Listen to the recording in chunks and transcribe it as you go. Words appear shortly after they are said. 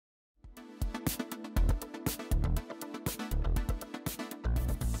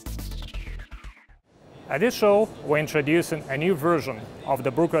At this show, we're introducing a new version of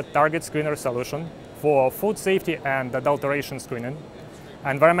the Bruker TargetScreener solution for food safety and adulteration screening,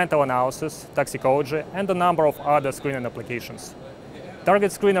 environmental analysis, toxicology, and a number of other screening applications.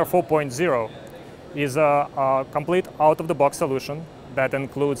 TargetScreener 4.0 is a complete out-of-the-box solution that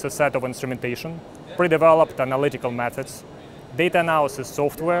includes a set of instrumentation, pre-developed analytical methods, data analysis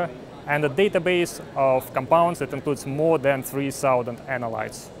software, and a database of compounds that includes more than 3,000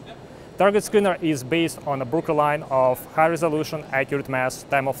 analytes. TargetScreener is based on a Bruker line of high-resolution, accurate mass,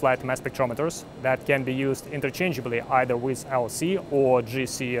 time-of-flight mass spectrometers that can be used interchangeably either with LC or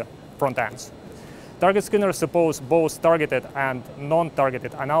GC front ends. TargetScreener supports both targeted and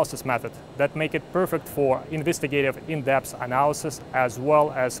non-targeted analysis methods that make it perfect for investigative in-depth analysis as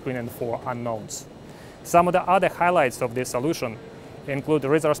well as screening for unknowns. Some of the other highlights of this solution include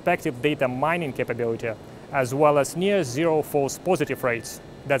retrospective data mining capability as well as near-zero false positive rates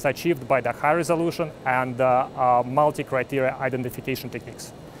that's achieved by the high resolution and multi-criteria identification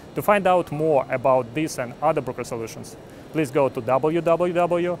techniques. To find out more about this and other Bruker solutions, please go to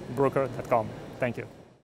www.bruker.com. Thank you.